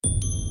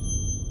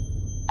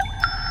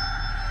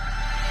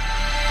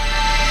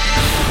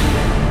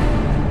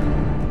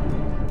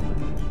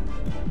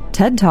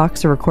TED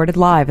Talks are recorded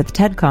live at the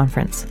TED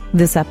Conference.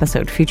 This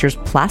episode features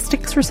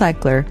plastics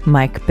recycler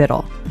Mike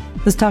Biddle.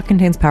 This talk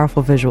contains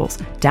powerful visuals.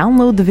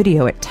 Download the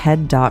video at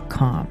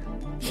TED.com.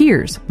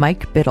 Here's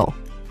Mike Biddle.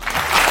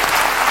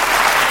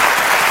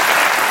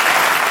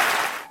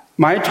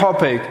 My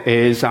topic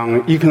is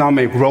on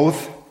economic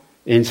growth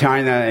in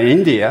China and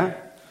India.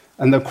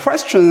 And the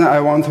question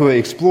I want to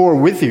explore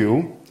with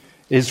you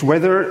is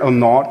whether or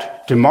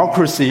not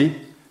democracy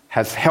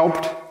has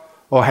helped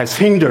or has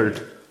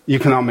hindered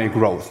economic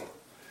growth.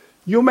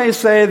 You may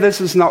say this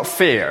is not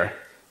fair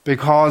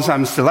because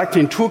I'm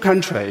selecting two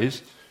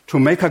countries to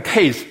make a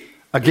case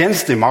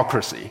against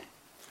democracy.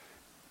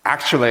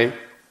 Actually,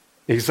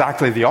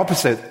 exactly the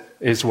opposite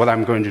is what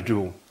I'm going to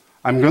do.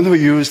 I'm going to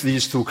use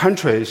these two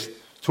countries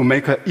to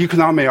make an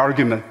economic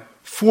argument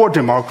for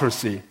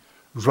democracy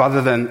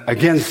rather than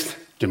against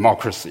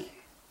democracy.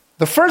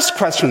 The first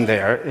question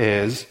there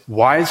is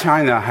why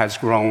China has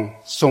grown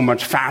so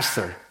much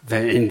faster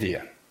than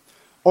India.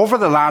 Over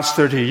the last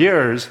 30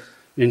 years,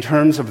 in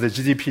terms of the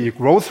GDP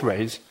growth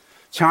rates,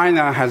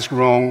 China has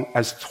grown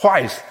as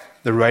twice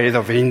the rate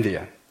of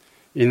India.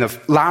 In the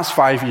last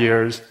 5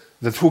 years,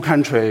 the two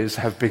countries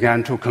have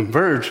begun to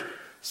converge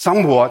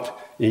somewhat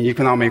in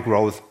economic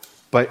growth,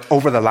 but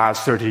over the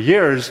last 30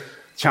 years,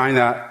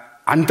 China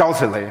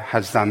undoubtedly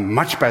has done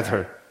much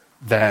better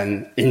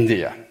than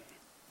India.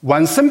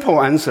 One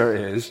simple answer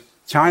is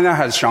China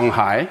has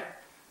Shanghai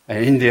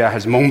and India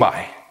has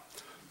Mumbai.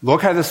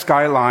 Look at the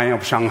skyline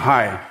of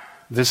Shanghai.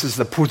 This is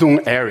the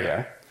Pudong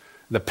area.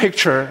 The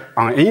picture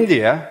on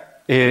India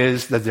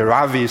is the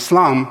Dharavi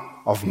slum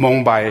of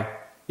Mumbai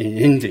in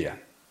India.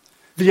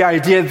 The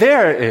idea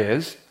there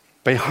is,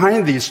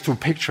 behind these two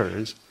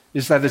pictures,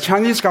 is that the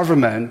Chinese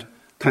government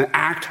can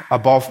act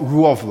above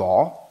rule of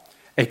law.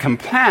 It can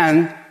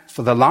plan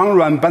for the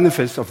long-run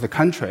benefits of the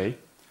country,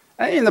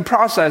 and in the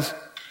process,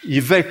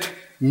 evict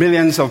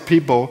millions of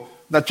people.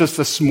 That's just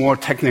a small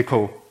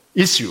technical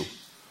issue.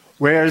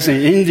 Whereas in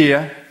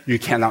India, you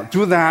cannot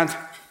do that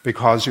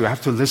because you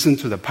have to listen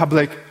to the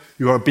public.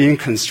 You are being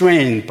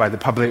constrained by the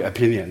public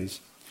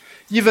opinions.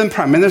 Even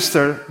Prime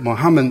Minister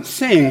Mohammed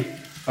Singh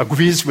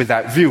agrees with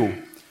that view.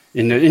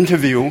 In an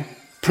interview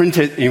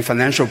printed in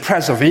Financial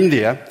Press of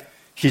India,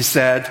 he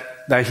said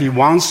that he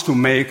wants to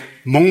make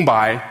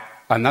Mumbai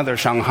another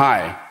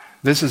Shanghai.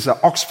 This is an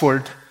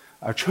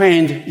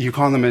Oxford-trained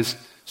economist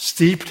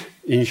steeped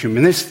in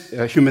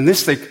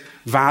humanistic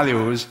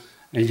values,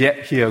 and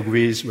yet he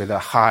agrees with the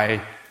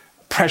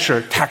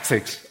high-pressure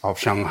tactics of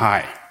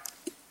Shanghai.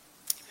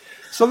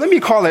 So let me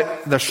call it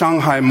the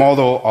Shanghai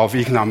model of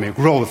economic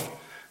growth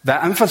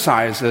that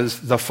emphasizes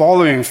the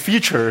following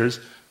features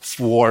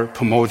for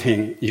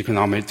promoting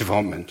economic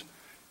development: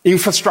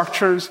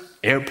 infrastructures,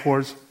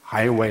 airports,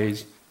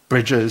 highways,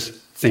 bridges,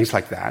 things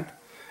like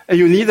that. And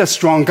you need a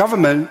strong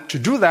government to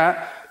do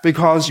that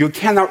because you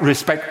cannot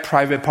respect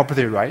private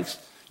property rights.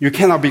 You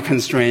cannot be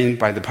constrained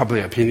by the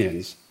public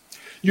opinions.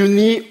 You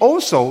need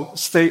also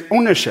state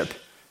ownership,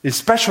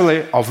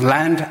 especially of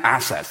land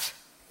assets,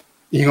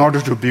 in order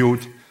to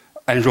build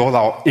and roll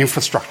out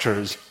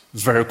infrastructures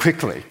very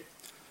quickly.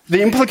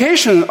 The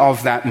implication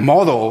of that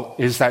model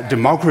is that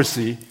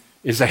democracy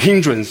is a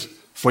hindrance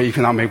for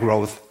economic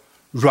growth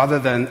rather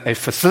than a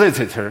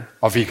facilitator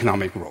of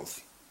economic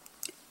growth.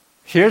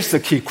 Here's the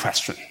key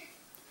question.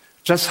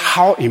 Just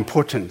how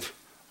important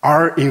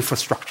are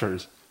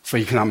infrastructures for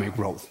economic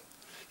growth?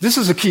 This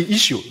is a key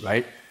issue,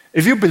 right?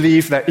 If you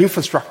believe that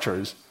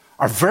infrastructures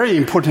are very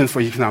important for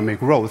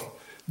economic growth,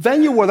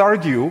 then you would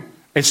argue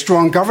a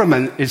strong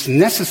government is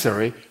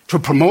necessary to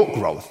promote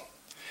growth.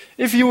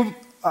 If you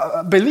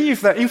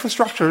believe that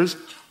infrastructures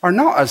are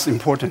not as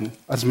important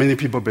as many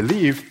people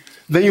believe,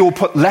 then you will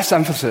put less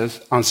emphasis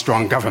on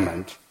strong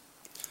government.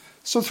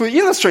 So to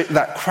illustrate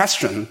that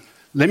question,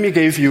 let me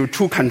give you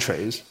two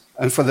countries.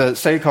 And for the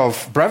sake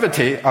of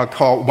brevity, I'll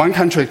call one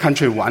country,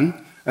 country one,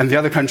 and the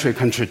other country,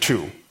 country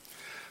two.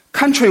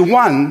 Country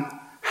one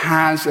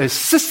has a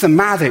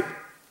systematic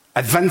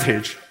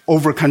advantage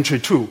over country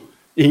two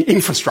in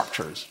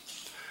infrastructures.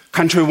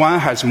 Country one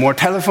has more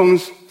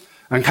telephones,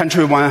 and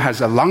country one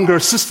has a longer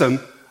system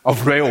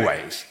of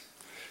railways.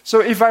 So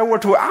if I were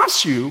to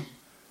ask you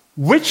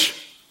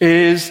which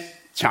is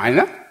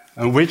China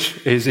and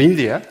which is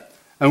India,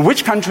 and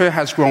which country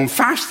has grown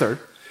faster,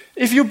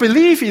 if you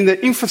believe in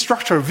the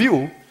infrastructure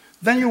view,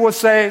 then you would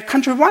say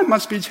country one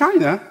must be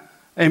China.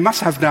 It must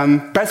have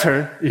done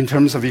better in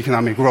terms of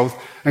economic growth,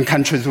 and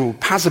country two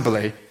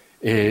passably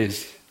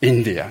is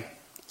India.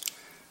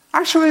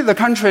 Actually, the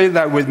country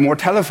that with more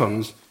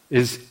telephones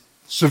is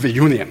Soviet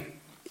Union.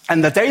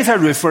 And the data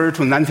refer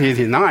to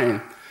 1989.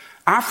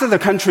 After the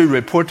country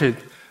reported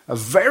a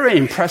very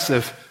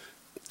impressive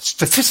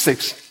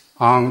statistics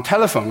on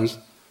telephones,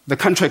 the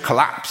country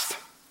collapsed.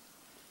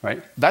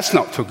 Right? That's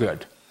not too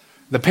good.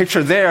 The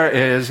picture there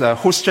is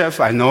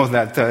Khrushchev. I know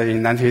that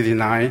in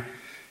 1989,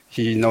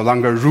 he no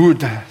longer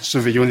ruled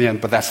Soviet Union,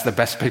 but that's the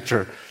best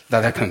picture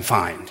that I can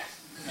find.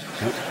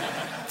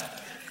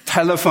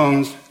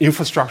 Telephones,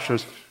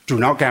 infrastructures do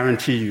not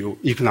guarantee you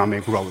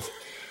economic growth.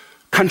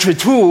 Country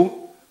two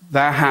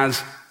that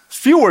has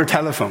fewer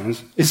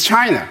telephones is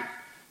China.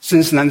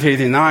 Since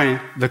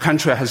 1989, the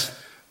country has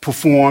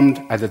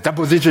performed at a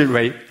double-digit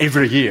rate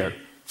every year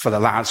for the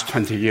last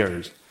 20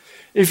 years.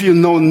 If you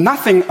know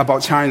nothing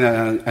about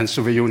China and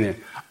Soviet Union,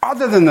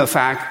 other than the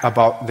fact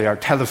about their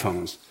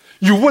telephones,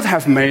 you would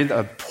have made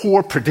a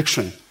poor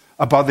prediction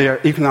about their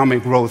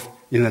economic growth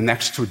in the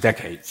next 2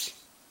 decades.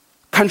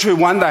 Country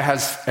one that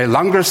has a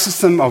longer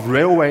system of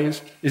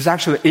railways is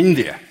actually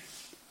India.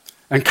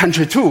 And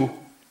country two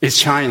is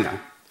China.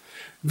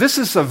 This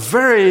is a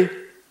very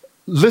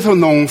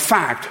little-known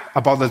fact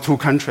about the two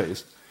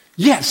countries.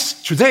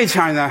 Yes, today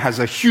China has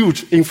a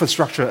huge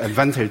infrastructure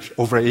advantage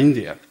over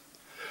India.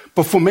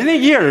 But for many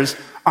years,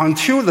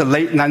 until the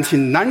late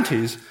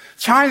 1990s,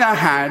 China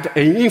had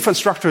an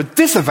infrastructure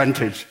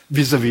disadvantage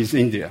vis-à-vis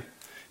India.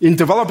 In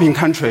developing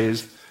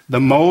countries, the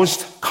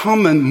most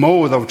common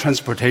mode of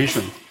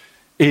transportation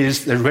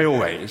is the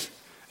railways.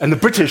 And the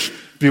British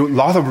built a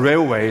lot of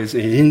railways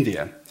in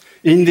India.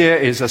 India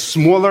is a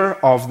smaller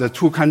of the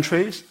two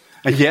countries,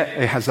 and yet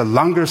it has a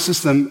longer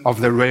system of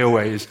the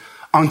railways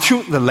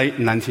until the late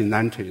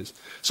 1990s.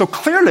 So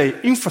clearly,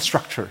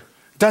 infrastructure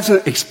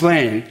doesn't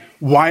explain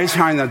why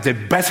China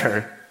did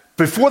better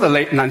before the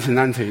late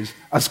 1990s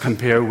as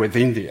compared with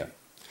India.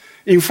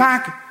 In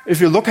fact,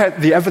 if you look at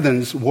the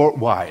evidence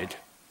worldwide,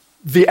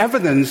 the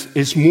evidence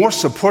is more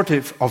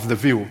supportive of the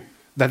view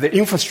that the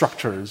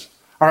infrastructures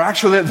are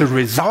actually the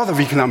result of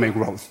economic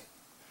growth.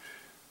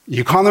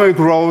 Economic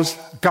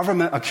growth,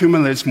 government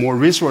accumulates more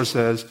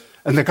resources,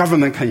 and the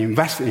government can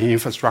invest in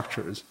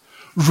infrastructures,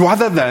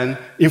 rather than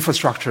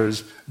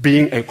infrastructures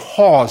being a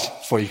cause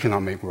for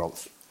economic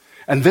growth.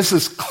 And this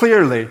is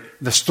clearly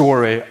the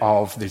story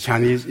of the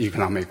Chinese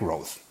economic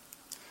growth.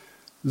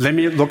 Let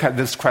me look at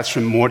this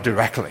question more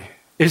directly.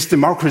 Is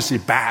democracy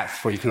bad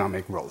for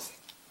economic growth?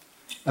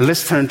 And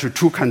let's turn to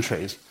two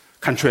countries,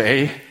 country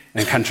A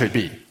and country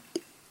B.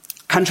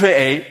 Country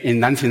A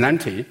in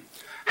 1990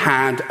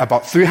 had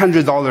about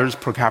 $300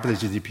 per capita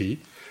GDP,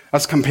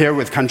 as compared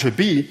with country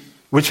B,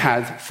 which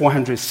had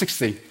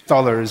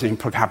 $460 in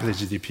per capita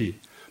GDP.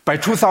 By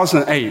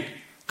 2008,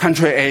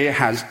 country A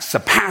has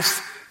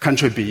surpassed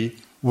country B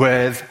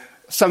with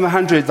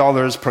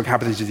 $700 per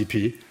capita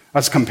GDP,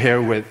 as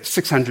compared with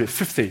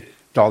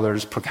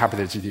 $650 per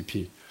capita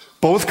GDP.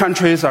 Both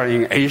countries are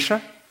in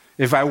Asia.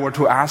 If I were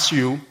to ask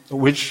you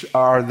which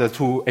are the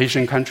two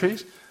Asian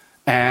countries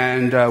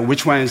and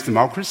which one is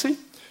democracy,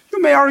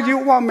 you may argue,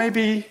 well,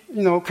 maybe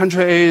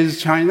country A is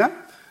China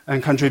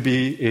and country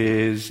B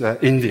is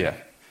India.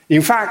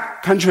 In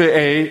fact, country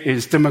A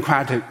is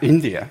democratic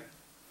India,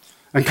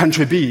 and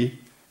country B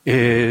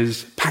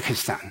is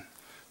Pakistan,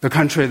 the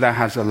country that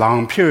has a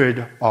long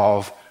period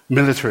of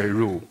military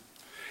rule.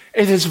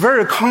 It is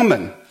very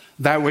common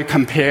that we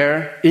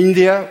compare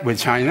India with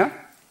China.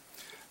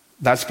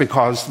 That's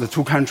because the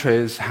two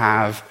countries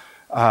have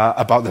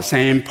about the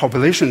same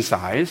population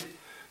size.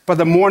 But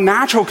the more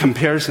natural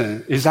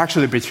comparison is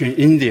actually between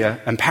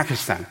India and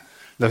Pakistan.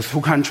 The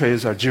two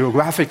countries are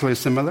geographically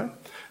similar.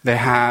 They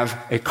have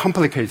a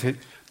complicated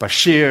but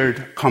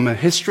shared common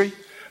history.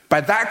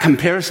 By that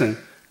comparison,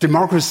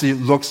 democracy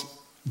looks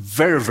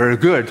very, very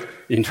good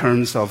in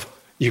terms of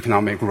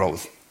economic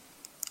growth.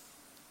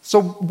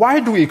 So why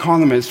do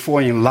economists fall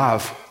in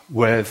love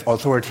with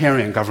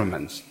authoritarian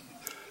governments?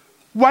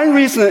 One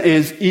reason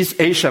is East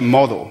Asia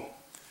model.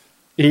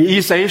 In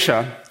East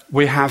Asia,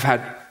 we have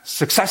had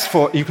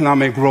successful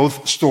economic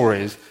growth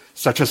stories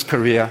such as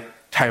Korea,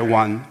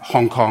 Taiwan,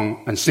 Hong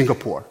Kong, and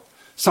Singapore.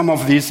 Some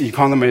of these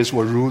economies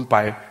were ruled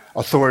by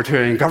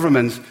authoritarian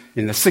governments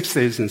in the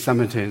 60s and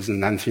 70s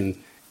and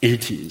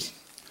 1980s.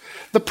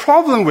 The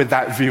problem with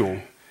that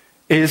view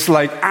is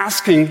like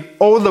asking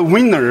all the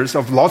winners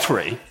of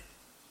lottery,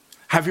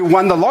 have you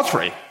won the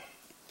lottery?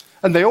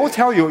 And they all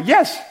tell you,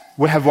 yes,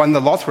 we have won the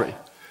lottery.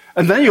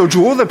 And then you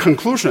draw the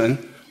conclusion,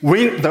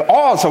 the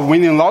odds of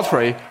winning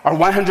lottery are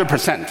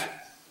 100%.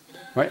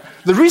 Right?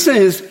 The reason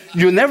is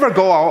you never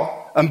go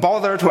out and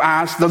bother to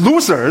ask the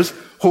losers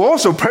who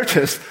also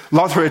purchased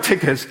lottery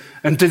tickets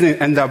and didn't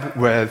end up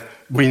with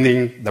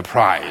winning the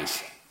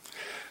prize.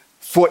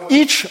 For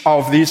each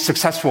of these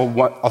successful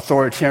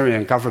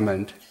authoritarian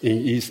governments in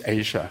East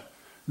Asia,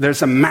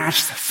 there's a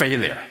matched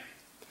failure.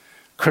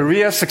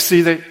 Korea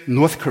succeeded,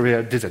 North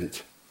Korea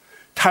didn't.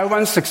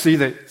 Taiwan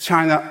succeeded,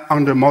 China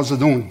under Mao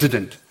Zedong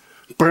didn't.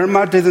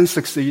 Burma didn't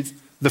succeed,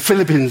 the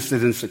Philippines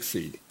didn't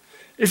succeed.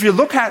 If you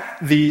look at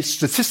the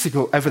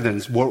statistical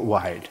evidence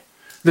worldwide,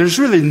 there's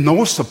really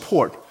no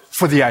support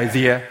for the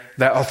idea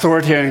that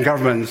authoritarian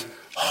governments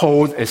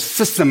hold a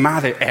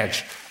systematic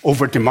edge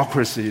over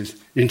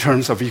democracies in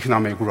terms of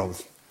economic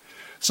growth.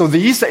 So the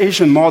East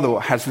Asian model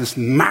has this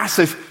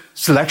massive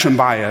selection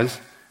bias.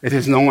 It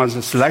is known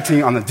as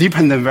selecting on a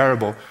dependent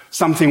variable,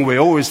 something we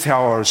always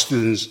tell our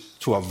students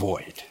to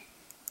avoid.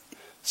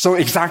 So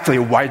exactly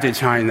why did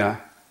China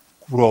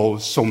grow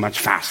so much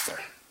faster?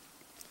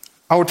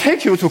 I will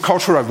take you to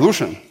Cultural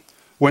Revolution,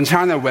 when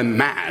China went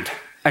mad,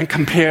 and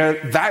compare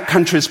that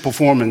country's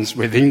performance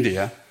with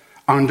India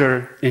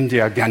under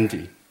Indira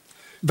Gandhi.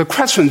 The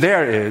question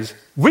there is,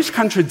 which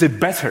country did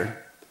better,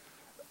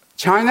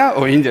 China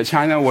or India?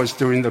 China was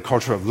during the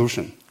Cultural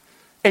Revolution.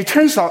 It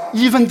turns out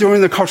even during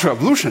the Cultural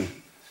Revolution,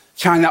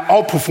 China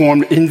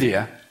outperformed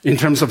India in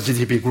terms of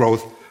GDP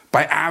growth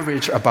by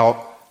average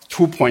about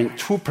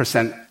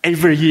 2.2%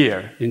 every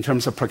year in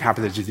terms of per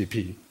capita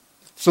GDP.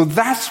 So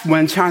that's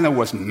when China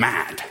was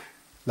mad.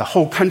 The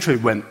whole country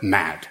went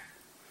mad.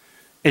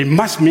 It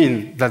must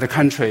mean that the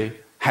country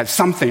had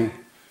something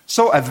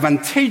so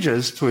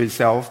advantageous to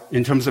itself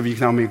in terms of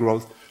economic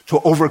growth to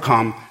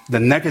overcome the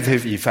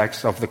negative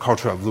effects of the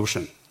Cultural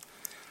Revolution.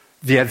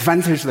 The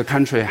advantage the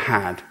country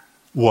had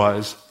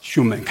was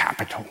human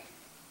capital.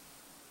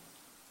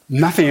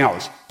 Nothing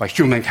else but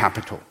human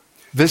capital.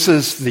 This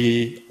is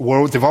the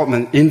World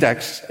Development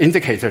Index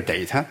indicator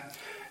data.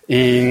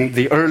 In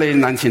the early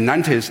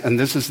 1990s, and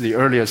this is the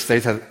earliest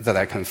data that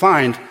I can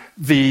find,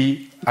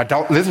 the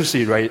adult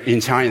literacy rate in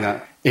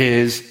China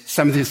is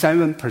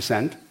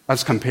 77%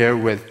 as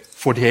compared with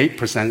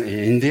 48% in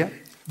India.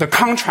 The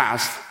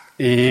contrast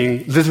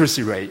in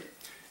literacy rate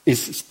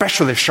is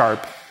especially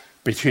sharp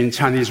between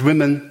Chinese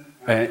women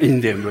and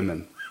Indian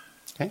women.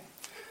 Okay?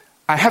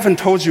 I haven't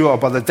told you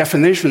about the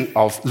definition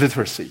of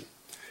literacy.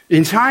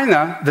 In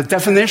China, the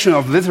definition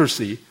of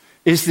literacy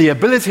is the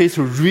ability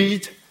to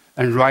read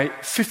and write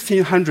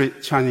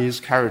 1,500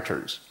 Chinese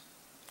characters.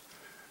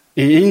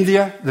 In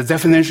India, the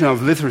definition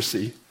of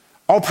literacy,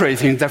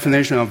 operating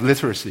definition of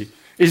literacy,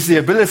 is the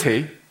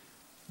ability,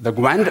 the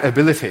grand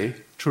ability,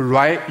 to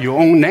write your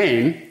own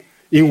name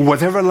in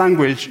whatever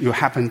language you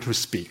happen to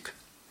speak.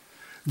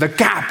 The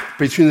gap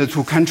between the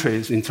two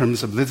countries in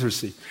terms of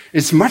literacy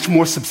is much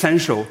more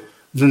substantial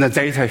than the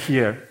data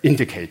here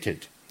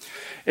indicated.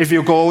 If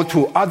you go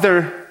to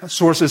other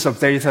sources of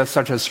data,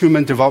 such as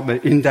Human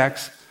Development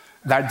Index,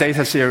 that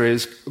data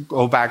series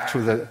go back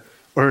to the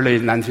early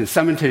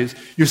 1970s,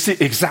 you see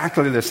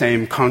exactly the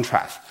same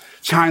contrast.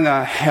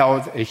 China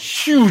held a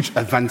huge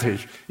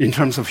advantage in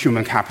terms of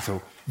human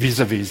capital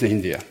vis-à-vis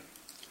India.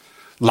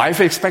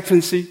 Life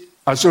expectancy,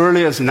 as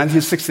early as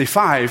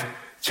 1965,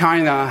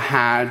 China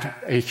had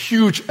a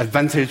huge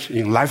advantage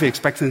in life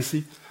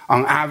expectancy.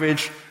 On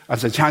average,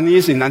 as a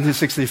Chinese in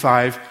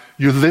 1965,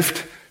 you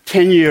lived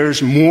 10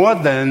 years more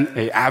than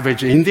an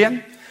average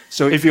Indian.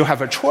 So if you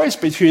have a choice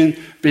between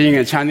being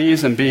a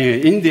Chinese and being an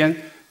Indian,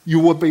 you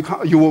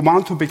will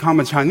want to become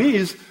a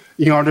Chinese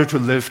in order to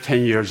live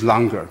 10 years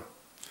longer.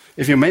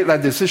 If you make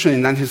that decision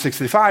in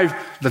 1965,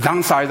 the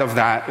downside of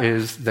that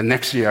is the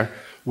next year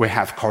we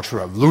have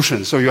Cultural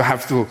Revolution. So you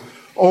have to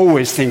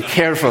always think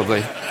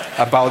carefully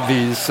about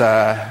these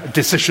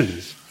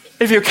decisions.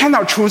 If you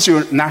cannot choose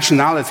your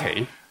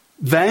nationality,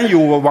 then you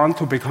will want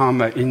to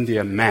become an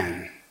Indian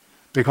man.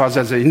 Because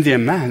as an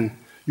Indian man,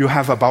 you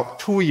have about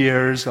 2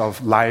 years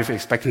of life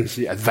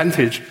expectancy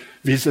advantage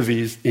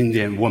vis-à-vis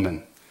Indian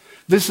women.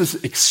 This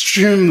is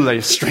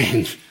extremely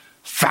strange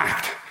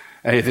fact.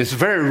 It is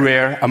very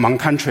rare among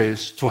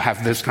countries to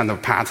have this kind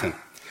of pattern.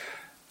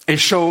 It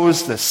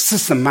shows the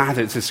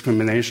systematic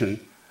discrimination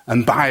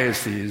and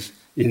biases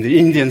in the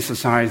Indian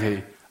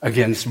society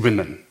against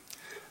women.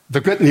 The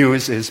good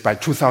news is by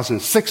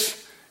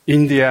 2006,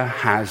 India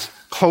has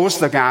closed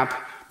the gap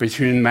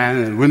between men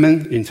and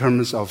women in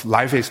terms of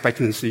life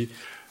expectancy.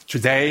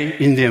 Today,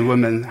 Indian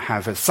women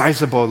have a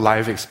sizable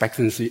life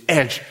expectancy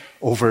edge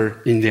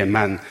over Indian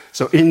men.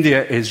 So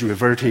India is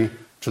reverting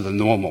to the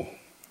normal.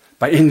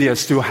 But India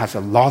still has a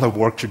lot of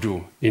work to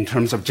do in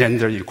terms of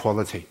gender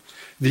equality.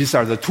 These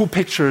are the two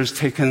pictures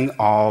taken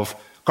of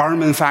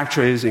garment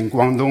factories in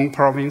Guangdong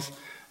province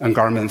and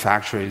garment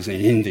factories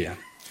in India.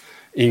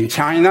 In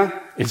China,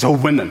 it's all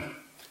women.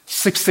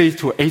 60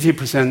 to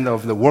 80%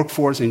 of the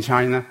workforce in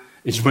China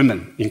is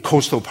women in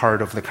coastal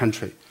part of the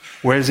country,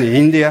 whereas in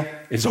India,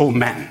 it's all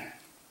men.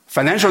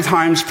 Financial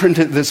Times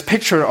printed this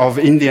picture of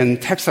Indian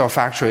textile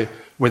factory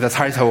with the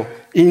title,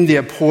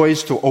 India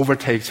Poised to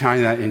Overtake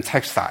China in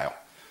Textile.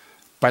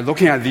 By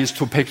looking at these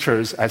two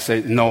pictures, I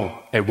say, no,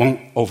 it won't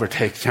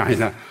overtake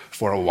China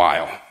for a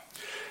while.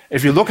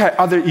 If you look at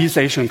other East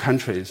Asian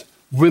countries,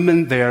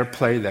 women there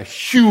played a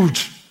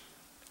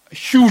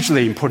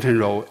hugely important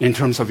role in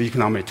terms of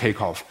economic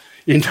takeoff,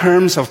 in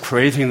terms of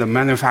creating the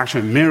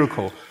manufacturing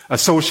miracle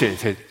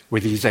associated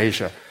with East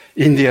Asia.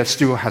 India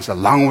still has a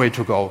long way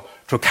to go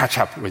to catch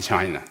up with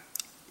China.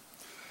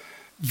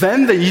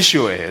 Then the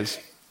issue is,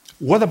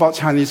 what about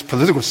Chinese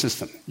political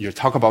system? You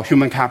talk about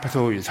human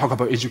capital, you talk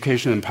about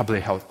education and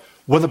public health.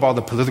 What about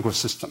the political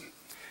system?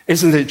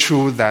 Isn't it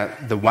true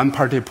that the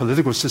one-party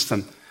political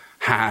system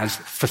has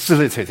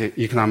facilitated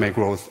economic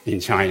growth in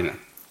China?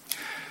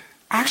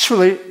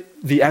 Actually,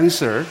 the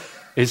answer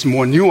is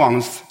more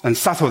nuanced and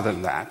subtle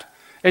than that.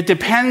 It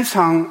depends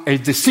on a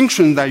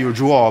distinction that you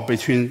draw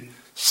between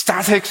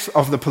statics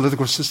of the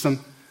political system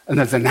and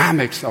the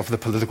dynamics of the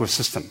political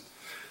system.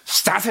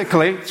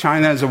 Statically,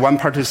 China is a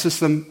one-party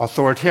system,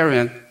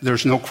 authoritarian,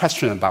 there's no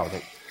question about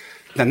it.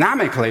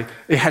 Dynamically,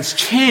 it has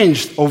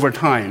changed over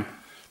time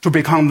to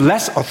become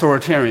less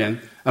authoritarian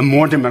and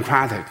more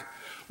democratic.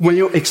 When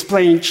you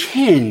explain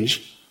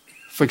change,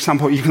 for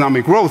example,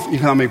 economic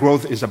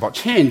growth is about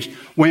change.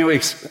 When you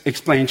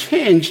explain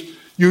change,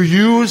 you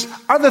use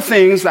other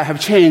things that have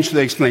changed to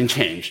explain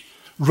change.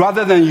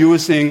 rather than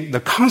using the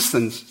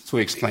constants to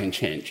explain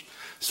change.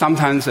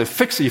 Sometimes a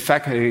fixed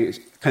effect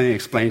can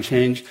explain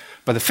change,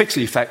 but the fixed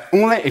effect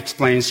only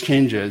explains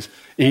changes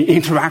in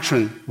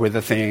interaction with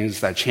the things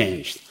that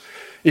changed.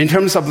 In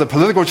terms of the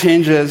political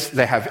changes,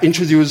 they have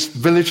introduced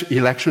village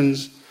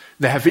elections,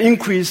 they have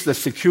increased the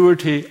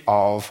security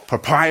of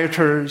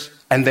proprietors,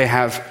 and they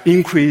have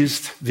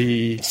increased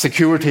the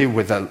security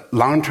with the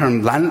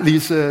long-term land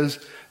leases.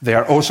 There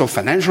are also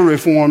financial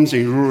reforms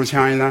in rural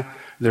China.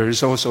 There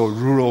is also a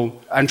rural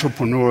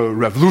entrepreneurial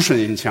revolution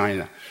in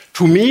China.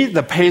 To me,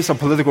 the pace of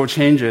political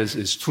changes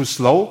is too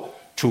slow,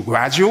 too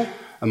gradual.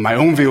 And my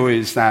own view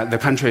is that the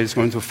country is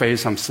going to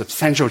face some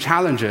substantial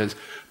challenges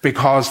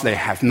because they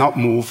have not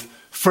moved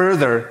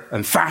further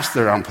and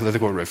faster on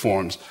political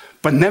reforms.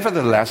 But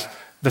nevertheless,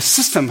 the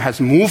system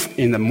has moved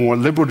in a more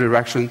liberal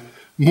direction,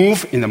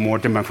 moved in a more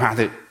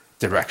democratic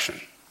direction.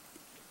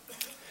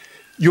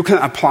 You can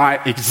apply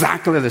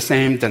exactly the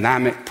same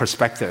dynamic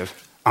perspective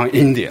on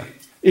India.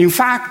 In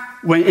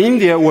fact, when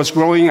India was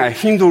growing at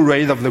Hindu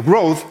rate of the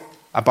growth,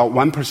 about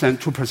 1%,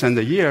 2%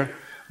 a year,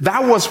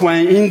 that was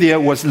when India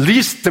was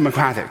least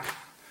democratic.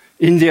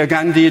 Indira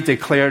Gandhi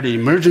declared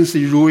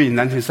emergency rule in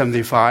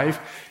 1975.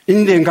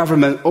 Indian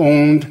government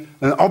owned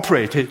and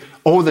operated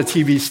all the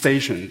TV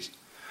stations.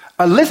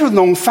 A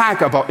little-known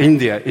fact about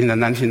India in the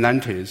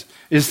 1990s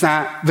is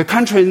that the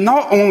country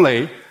not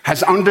only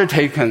has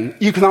undertaken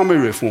economic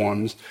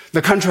reforms,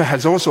 the country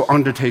has also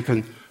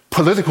undertaken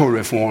political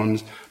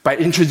reforms by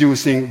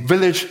introducing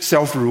village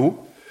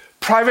self-rule,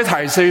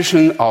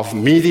 privatization of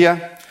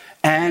media,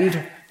 and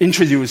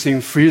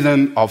introducing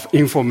Freedom of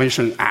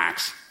Information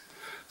Acts.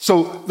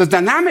 So the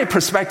dynamic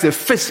perspective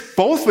fits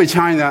both with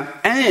China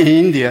and in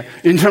India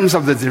in terms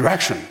of the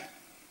direction.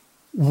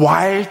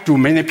 Why do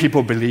many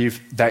people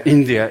believe that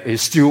India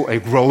is still a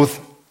growth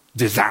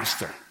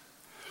disaster?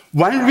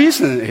 One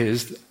reason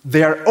is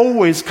they are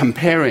always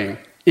comparing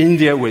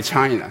India with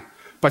China.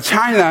 But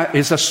China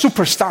is a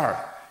superstar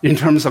in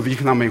terms of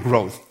economic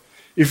growth.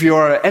 If you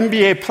are an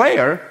NBA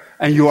player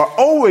and you are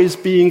always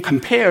being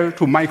compared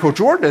to Michael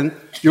Jordan,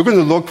 you're going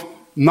to look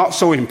not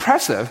so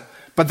impressive,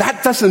 but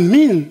that doesn't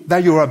mean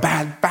that you're a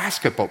bad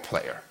basketball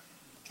player.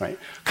 Right?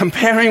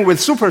 Comparing with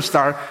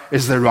superstar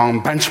is the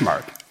wrong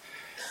benchmark.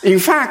 In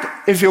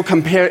fact, if you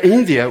compare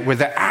India with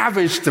the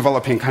average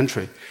developing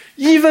country,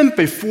 even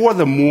before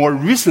the more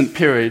recent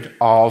period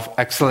of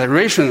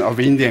acceleration of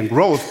Indian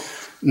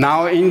growth,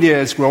 now India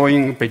is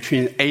growing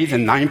between 8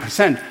 and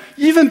 9%.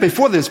 Even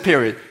before this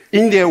period,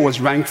 India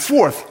was ranked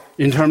 4th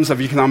in terms of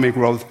economic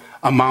growth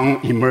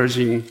among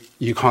emerging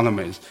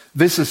economies.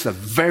 This is a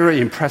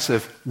very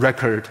impressive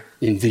record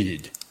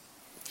indeed.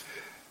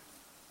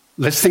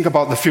 Let's think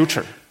about the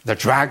future. The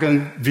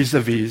dragon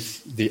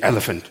vis-a-vis the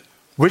elephant.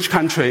 Which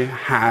country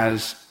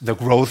has the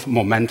growth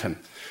momentum?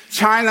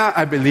 China,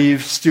 I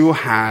believe, still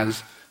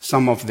has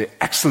some of the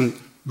excellent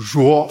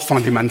raw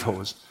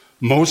fundamentals,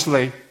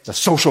 mostly the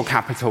social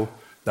capital,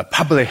 the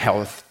public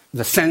health,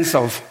 the sense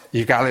of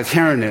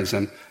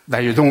egalitarianism that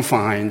you don't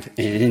find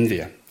in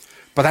India.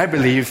 But I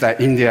believe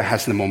that India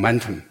has the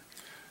momentum.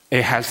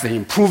 It has the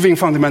improving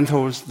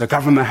fundamentals. The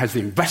government has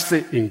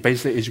invested in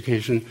basic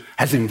education,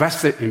 has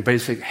invested in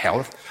basic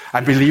health.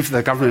 I believe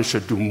the government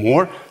should do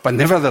more, but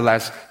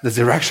nevertheless, the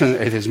direction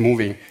it is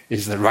moving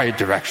is the right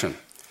direction.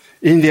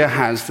 India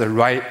has the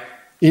right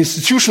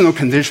institutional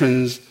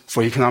conditions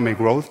for economic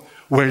growth,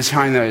 whereas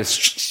China is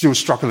still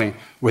struggling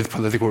with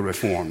political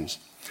reforms.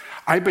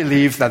 I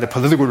believe that the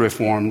political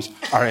reforms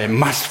are a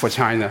must for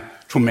China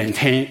to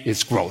maintain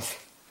its growth.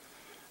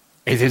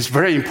 It is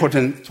very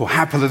important to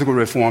have political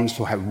reforms,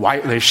 to have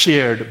widely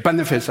shared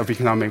benefits of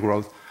economic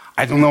growth.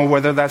 I don't know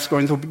whether that's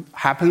going to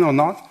happen or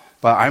not,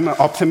 but I'm an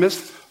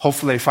optimist.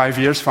 Hopefully 5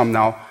 years from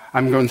now,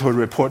 I'm going to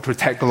report to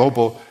Tech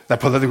Global that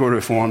political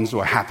reforms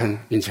will happen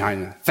in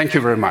China. Thank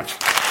you very much.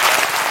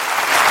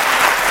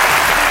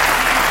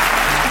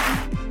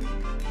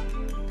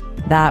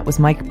 That was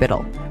Mike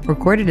Biddle,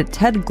 recorded at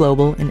TED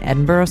Global in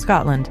Edinburgh,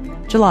 Scotland,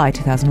 July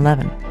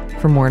 2011.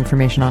 For more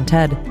information on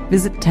TED,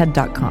 visit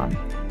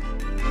TED.com.